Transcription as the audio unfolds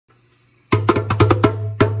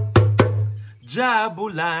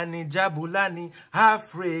Jabulani, Jabulani,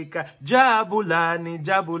 Africa. Jabulani,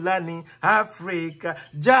 Jabulani, Africa.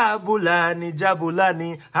 Jabulani,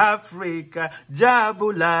 Jabulani, Africa.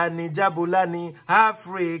 Jabulani, Jabulani,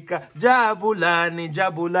 Africa. Jabulani,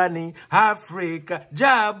 Jabulani, Africa.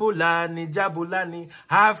 Jabulani, Jabulani,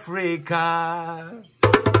 Africa.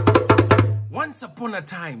 Once upon a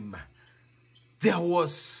time, there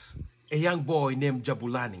was a young boy named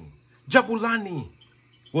Jabulani. Jabulani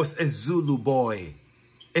was a Zulu boy,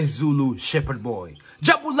 a Zulu shepherd boy.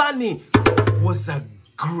 Jabulani was a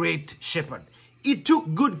great shepherd. He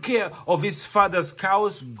took good care of his father's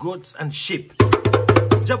cows, goats, and sheep.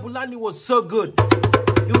 Jabulani was so good.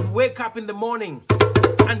 He would wake up in the morning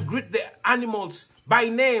and greet the animals by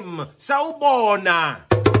name. Sawubona.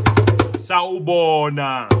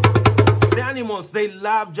 Sawubona. The animals, they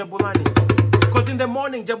loved Jabulani. Because in the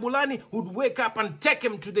morning, Jabulani would wake up and take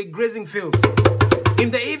him to the grazing fields. In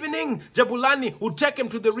the evening, Jabulani would take him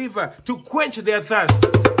to the river to quench their thirst.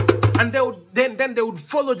 And then they would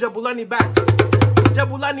follow Jabulani back.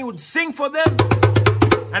 Jabulani would sing for them,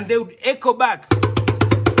 and they would echo back.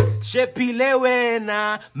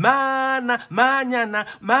 Shepilewena, mana, manyana,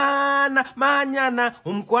 mana, manyana,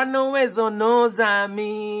 umkwano wezo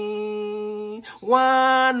nozami.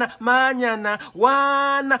 Wana, manyana,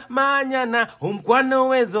 umkwano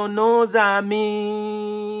wezo nozami.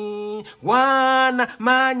 Wana,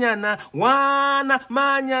 manyana,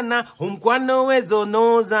 umkwano wezo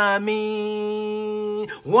nozami.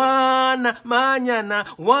 Wana,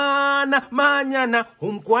 manyana,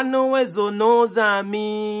 umkwano wezo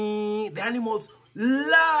nozami. The animals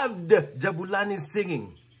loved Jabulani's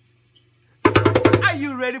singing. Are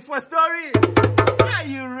you ready for a story? Are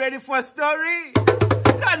you ready for a story?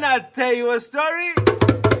 Can I tell you a story?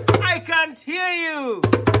 I can't hear you.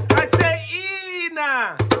 I say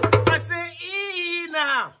Ina. I say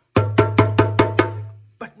Ina.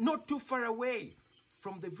 But not too far away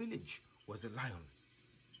from the village was a lion.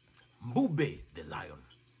 Mbube the lion.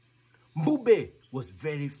 Mbube was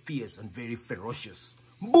very fierce and very ferocious.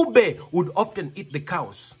 Mbube would often eat the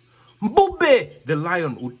cows. Mbube the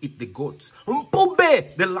lion would eat the goats.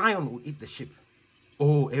 Mbube the lion would eat the sheep.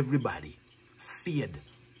 Oh, everybody feared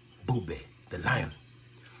Mbube the lion.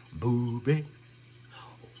 Mbube,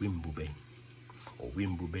 oh Mbube, oh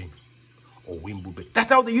Mbube, oh Mbube.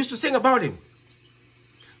 That's how they used to sing about him.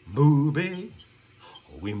 Mbube,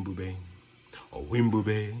 oh Mbube, oh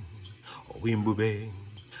Mbube, oh Mbube,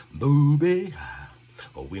 Mbube,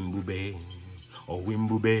 oh Mbube. Oh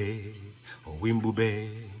Mbube, oh Mbube,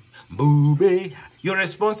 Mbube. Your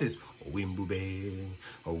response is oh Mbube,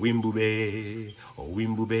 oh Mbube, oh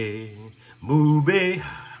Mbube, Mbube.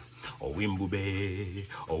 Oh Mbube,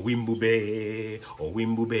 oh Mbube, oh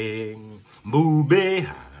Mbube, Mbube.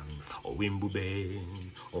 Oh Mbube,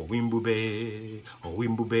 oh Mbube, oh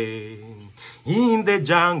Mbube. In the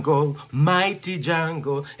jungle, mighty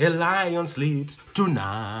jungle, a lion sleeps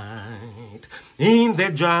tonight. In the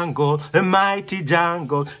jungle, a mighty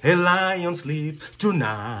jungle, a lion sleeps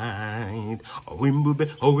tonight. Oh Mbube,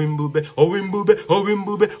 oh Mbube, oh Mbube, oh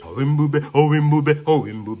Mbube, oh Mbube, oh Mbube, oh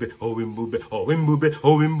Mbube, oh Mbube, oh Mbube, oh Mbube,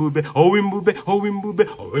 oh Mbube, oh Mbube, oh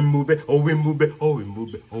Mbube, oh Mbube, oh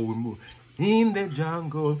Mbube, oh Mbube. In the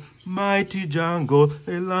jungle, mighty jungle,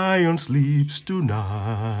 a lion sleeps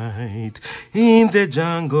tonight. In the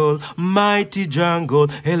jungle, mighty jungle,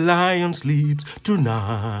 a lion sleeps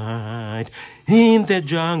tonight. In the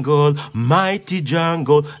jungle, mighty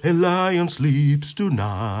jungle, a lion sleeps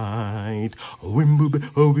tonight. Oh Mbube,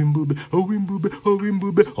 oh Mbube, oh Mbube, oh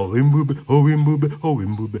Mbube, oh Mbube, oh Mbube, oh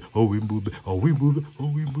Mbube, oh Mbube, oh Mbube, oh Mbube,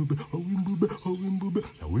 oh Mbube, oh Mbube,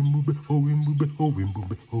 oh Mbube, oh Mbube, oh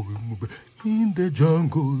Mbube, oh Mbube. In the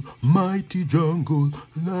jungle, mighty jungle,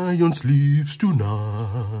 lion sleeps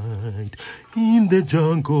tonight. In the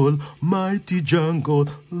jungle, mighty jungle,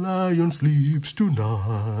 lion sleeps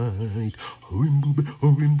tonight. Oh Mbube,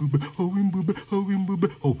 oh Mbube, oh Mbube, oh Mbube,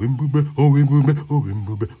 oh Mbube, oh Mbube, oh Mbube, oh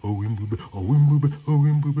Mbube, oh Mbube, oh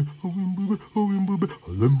Mbube, oh Mbube, oh Mbube,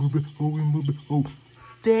 oh Mbube, oh Mbube, oh.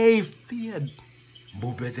 They feared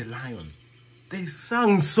Mbube the lion. They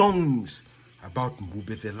sang songs about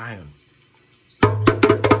Mbube the lion.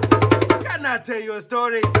 Can I tell you a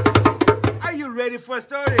story? Are you ready for a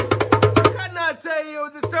story? Can I tell you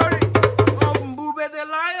the story of Mbube the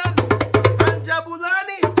lion and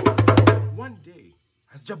Jabulani? One day,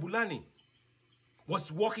 as Jabulani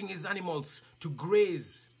was walking his animals to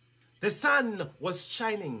graze, the sun was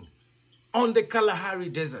shining on the Kalahari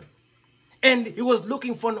desert. And he was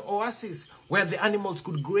looking for an oasis where the animals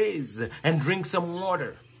could graze and drink some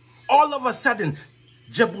water. All of a sudden,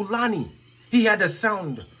 Jabulani, he had a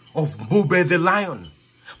sound of Mbube the lion.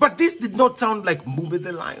 But this did not sound like Mbube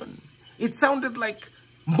the lion. It sounded like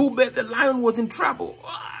Mbube the lion was in trouble.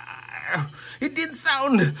 It didn't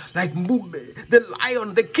sound like Mbube the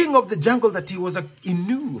lion, the king of the jungle that he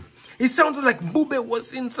knew. It sounded like Mbube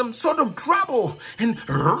was in some sort of trouble and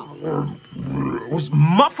was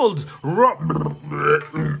muffled.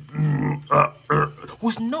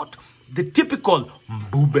 Was not the typical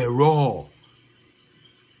Mbube roar.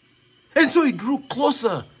 And so he drew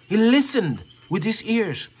closer. He listened with his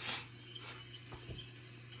ears.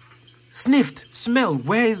 Sniffed, smelled,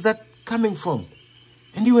 where is that coming from?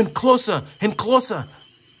 And he went closer and closer.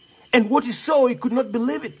 And what he saw, he could not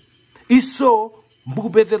believe it. He saw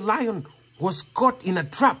Mbube the lion was caught in a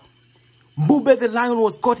trap. Mbube the lion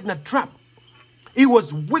was caught in a trap. He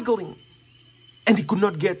was wiggling and he could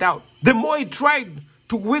not get out. The more he tried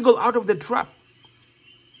to wiggle out of the trap,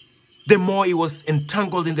 the more he was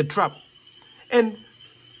entangled in the trap. And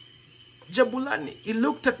Jabulani, he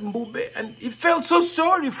looked at Mbube and he felt so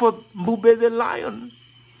sorry for Mbube the lion.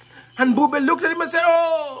 And Mbube looked at him and said,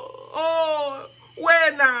 oh,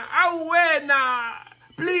 Wena,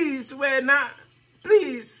 please, Wena,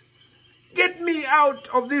 please, get me out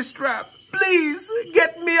of this trap. Please,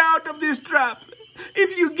 get me out of this trap.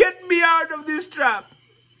 If you get me out of this trap,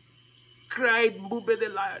 cried Mbube the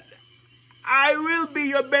lion, I will be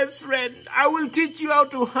your best friend. I will teach you how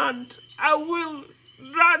to hunt. I will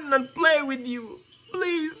run and play with you.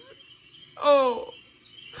 Please. Oh,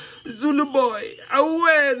 Zulu boy,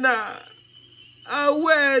 Awena.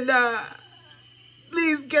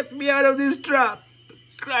 Please get me out of this trap,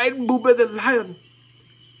 cried Mbube the lion.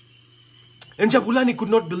 And Jabulani could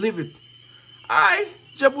not believe it.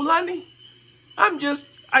 Jabulani, I'm just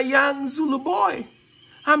a young Zulu boy.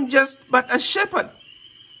 I'm just but a shepherd.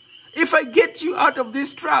 If I get you out of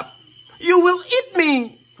this trap, you will eat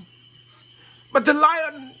me. But the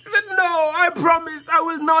lion said, no, I promise I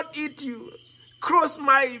will not eat you. Cross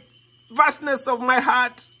my vastness of my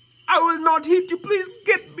heart. I will not eat you. Please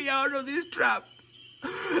get me out of this trap.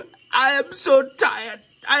 I am so tired.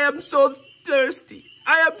 I am so thirsty.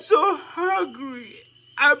 I am so hungry.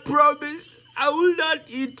 I promise I will not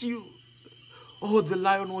eat you. Oh, the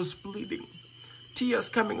lion was bleeding, tears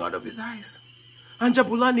coming out of his eyes. And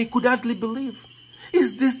Jabulani could hardly believe.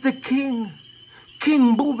 Is this the king?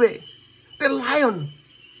 King Mbube, the lion,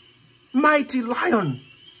 mighty lion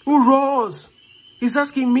who roars. He's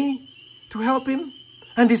asking me to help him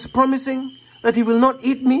and he's promising that he will not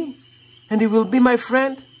eat me and he will be my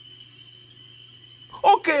friend.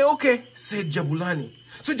 Okay, said Jabulani.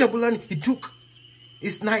 So Jabulani, he took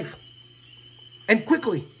his knife and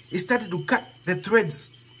quickly he started to cut the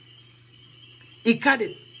threads. He cut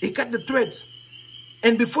the threads.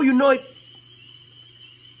 And before you know it,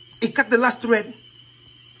 he cut the last thread.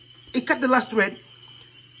 And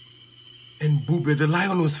Mbube the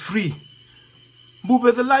lion was free.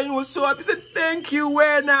 Mbube the lion was so happy. He said, thank you,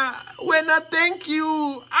 Wena. Wena, thank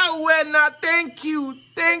you. Wena, thank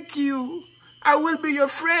you. I will be your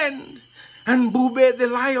friend. And Mbube the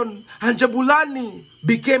lion and Jabulani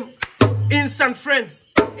became instant friends.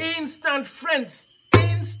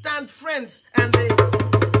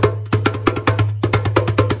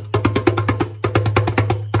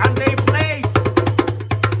 And they played.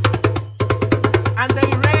 And they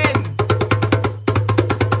ran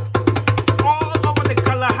all over the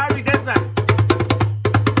Kalahari Desert.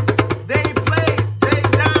 They played, they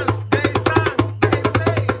danced, they sang, they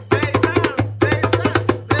played, they danced, they sang,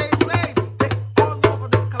 they played, all over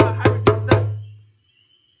the Kalahari Desert.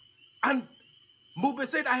 And Mbube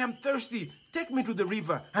said, I am thirsty. Take me to the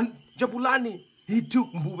river. And Jabulani, he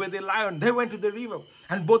took Mbube the lion. They went to the river.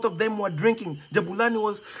 And both of them were drinking.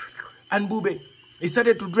 Jabulani and Mbube, he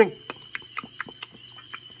started to drink.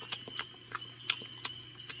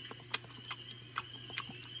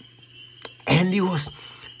 And he was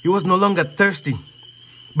no longer thirsty,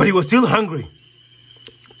 but he was still hungry.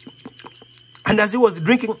 And as he was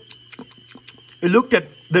drinking, he looked at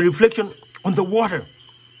the reflection on the water.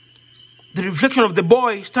 The reflection of the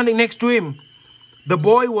boy standing next to him. The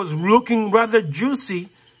boy was looking rather juicy,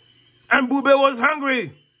 and Mbube was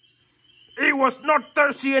hungry. He was not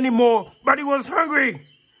thirsty anymore, but he was hungry.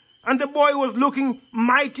 And the boy was looking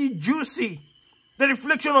mighty juicy. The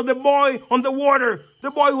reflection of the boy on the water.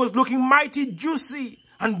 The boy was looking mighty juicy.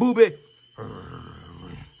 And Mbube,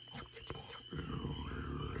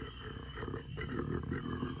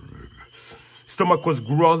 stomach was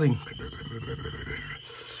growling.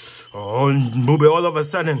 Oh, and Mbube all of a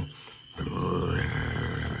sudden,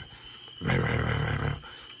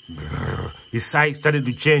 his sight started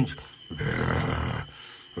to change.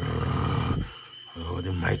 Oh,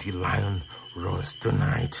 the mighty lion rose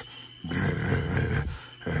tonight.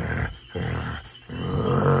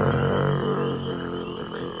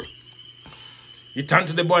 He turned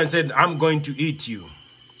to the boy and said, I'm going to eat you.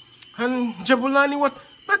 And Jabulani, what?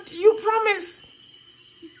 But you promised.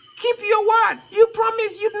 Keep your word. You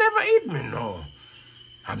promised you'd never eat me. No,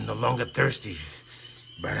 I'm no longer thirsty,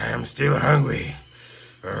 but I am still hungry.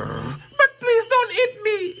 But please don't eat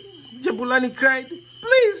me, Jabulani cried.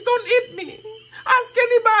 Please don't eat me. Ask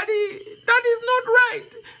anybody. That is not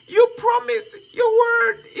right. You promised. Your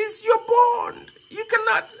word is your bond. You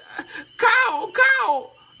cannot. Cow.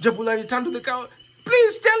 Jabulani turned to the cow.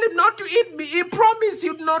 Please tell him not to eat me. He promised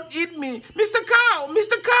he'd not eat me. Mr. Cow,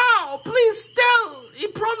 please tell. He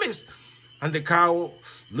promised. And the cow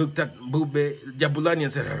looked at Mbube, Jabulani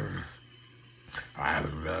and said,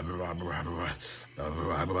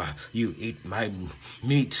 you eat my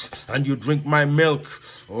meat and you drink my milk.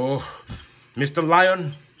 Oh, Mr.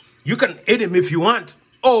 Lion, you can eat him if you want.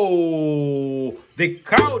 Oh, the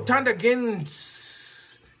cow turned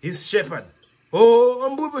against his shepherd. Oh,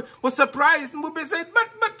 Mbube was surprised. Mbube said,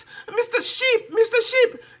 but Mr. Sheep,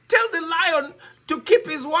 tell the lion to keep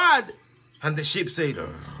his word. And the sheep said,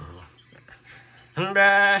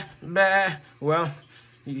 well,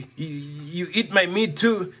 you eat my meat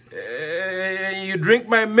too. You drink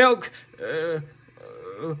my milk.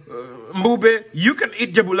 Mbube, you can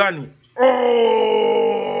eat Jabulani.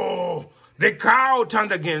 Oh, the cow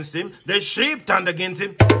turned against him. The sheep turned against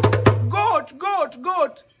him. Goat,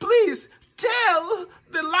 please. Tell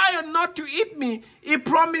the lion not to eat me. He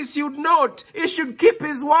promised you'd not. He should keep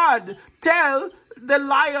his word. Tell the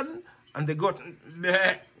lion. And the goat,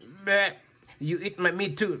 bleh, bleh. You eat my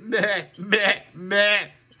meat too. Bleh, bleh, bleh,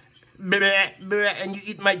 bleh, bleh. And you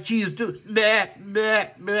eat my cheese too. Bleh, bleh,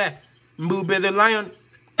 bleh. Mbube the lion,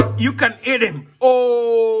 you can eat him.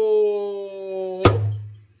 Oh!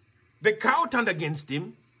 The cow turned against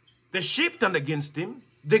him. The sheep turned against him.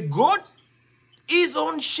 The goat, his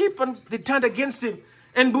own sheep, and they turned against him.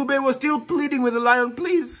 And Mbube was still pleading with the lion,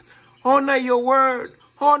 please, honor your word,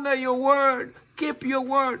 keep your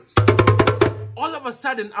word. All of a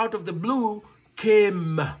sudden, out of the blue,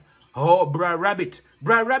 came, Brer Rabbit.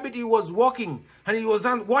 Brer Rabbit, he was walking, and he was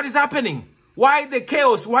on, what is happening? Why the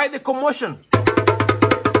chaos? Why the commotion?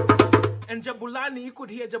 And Jabulani, you could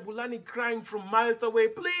hear Jabulani crying from miles away,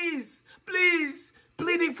 please,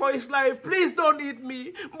 pleading for his life. Please don't eat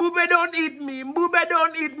me. Mbube, don't eat me. Mbube,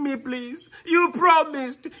 don't eat me, please. You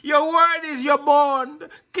promised. Your word is your bond.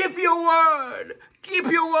 Keep your word. Keep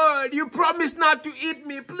your word. You promised not to eat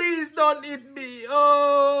me. Please don't eat me.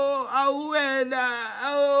 Oh, aweda.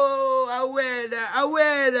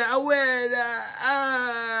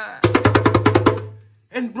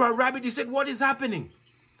 And Brer Rabbit, he said, what is happening?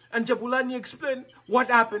 And Jabulani explained what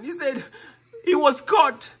happened. He said, he was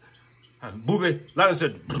caught. And Mbube, lion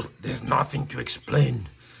said, there's nothing to explain.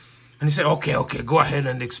 And he said, okay, go ahead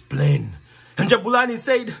and explain. And Jabulani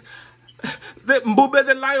said, Mbube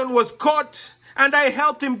the lion was caught, and I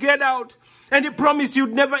helped him get out. And he promised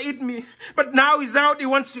you'd never eat me. But now he's out, he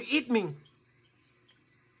wants to eat me.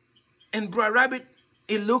 And Brer Rabbit,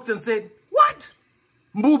 he looked and said, what?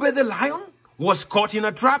 Mbube the lion was caught in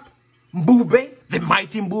a trap? Mbube, the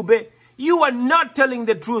mighty Mbube? You are not telling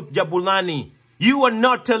the truth, Jabulani. You are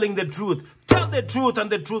not telling the truth. Tell the truth and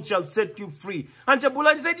the truth shall set you free. And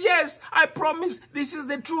Jabulani said, yes, I promise this is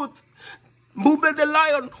the truth. Mbube the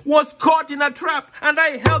lion was caught in a trap and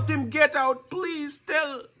I helped him get out. Please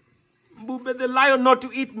tell Mbube the lion not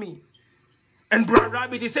to eat me. And Brer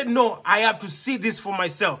Rabbit, he said, no, I have to see this for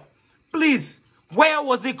myself. Please, where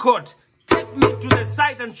was he caught? Take me to the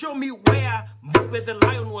site and show me where Mbube the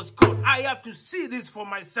lion was caught. I have to see this for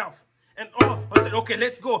myself. And I said, okay,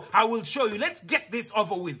 let's go. I will show you. Let's get this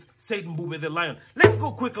over with, said Mbube the lion. Let's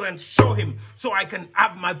go quickly and show him so I can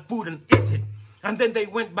have my food and eat it. And then they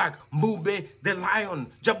went back. Mbube the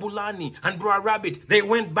lion, Jabulani, and Brer Rabbit, they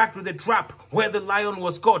went back to the trap where the lion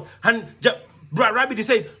was caught. And Brer Rabbit, he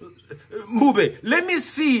said, Mbube, let me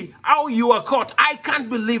see how you are caught. I can't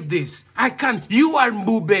believe this. I can't. You are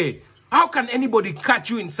Mbube. How can anybody catch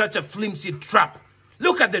you in such a flimsy trap?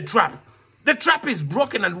 Look at the trap. The trap is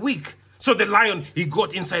broken and weak. So the lion, he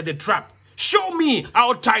got inside the trap. Show me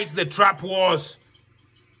how tight the trap was.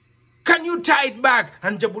 Can you tie it back?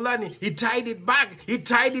 And Jabulani, he tied it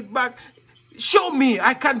back. Show me.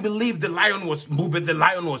 I can't believe the lion was, Mbube the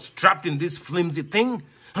lion was trapped in this flimsy thing.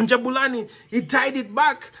 And Jabulani, he tied it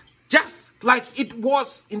back just like it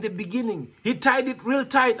was in the beginning. He tied it real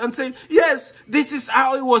tight and said, yes, this is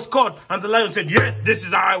how he was caught. And the lion said, yes, this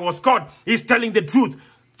is how I was caught. He's telling the truth.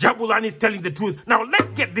 Jabulani is telling the truth. Now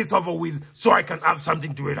let's get this over with so I can have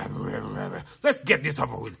something to eat. Let's get this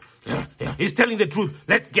over with. He's telling the truth.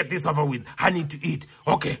 Let's get this over with. I need to eat.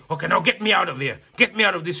 Okay, now get me out of there. Get me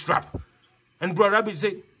out of this trap. And Brother Rabbit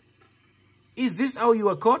said, is this how you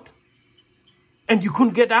were caught? And you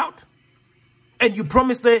couldn't get out? And you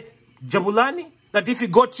promised the Jabulani that if he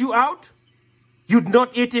got you out, you'd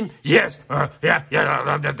not eat him? Yes, that's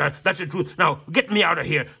the truth. Now, get me out of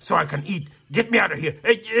here so I can eat. Get me out of here.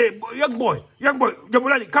 Hey, young boy,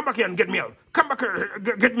 Jabulani, come back here and get me out. Come back here,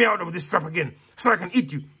 get me out of this trap again so I can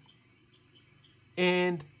eat you.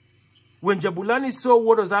 And when Jabulani saw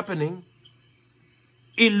what was happening,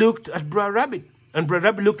 he looked at Brother Rabbit. And Brother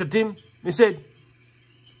Rabbit looked at him and said,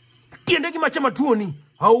 Tiendeki machama tuoni,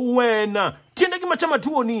 hauwena. Tiendeki machama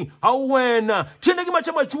tuoni, hauwena. Tiendeki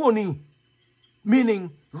machama tuoni.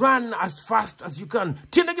 Meaning, run as fast as you can.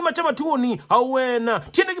 Tiendeki machama tuoni, hauwena.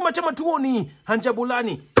 Tiendeki machama tuoni. And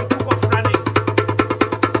Jabulani took off running.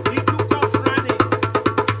 He took off running.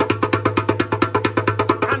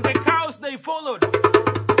 And the cows, they followed.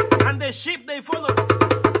 And the sheep, they followed.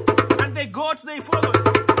 And the goats, they followed.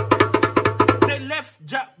 They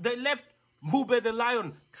left Mbube the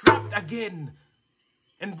lion trapped again.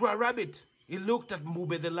 And Brother Rabbit, he looked at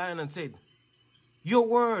Mbube the lion and said, your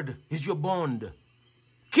word is your bond.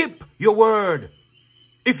 Keep your word.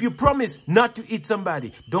 If you promise not to eat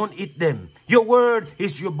somebody, don't eat them. Your word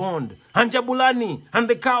is your bond. And Jabulani and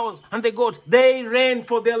the cows and the goats, they ran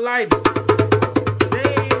for their life.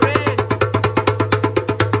 They ran.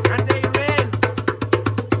 And they ran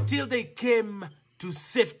till they came to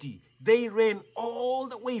safety. They ran all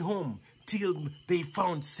the way home till they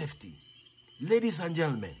found safety. Ladies and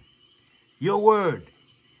gentlemen, your word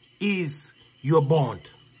is your bond.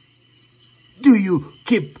 Do you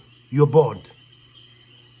keep your bond?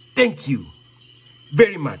 Thank you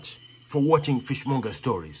very much for watching Fishmonger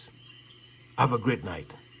Stories. Have a great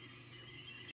night.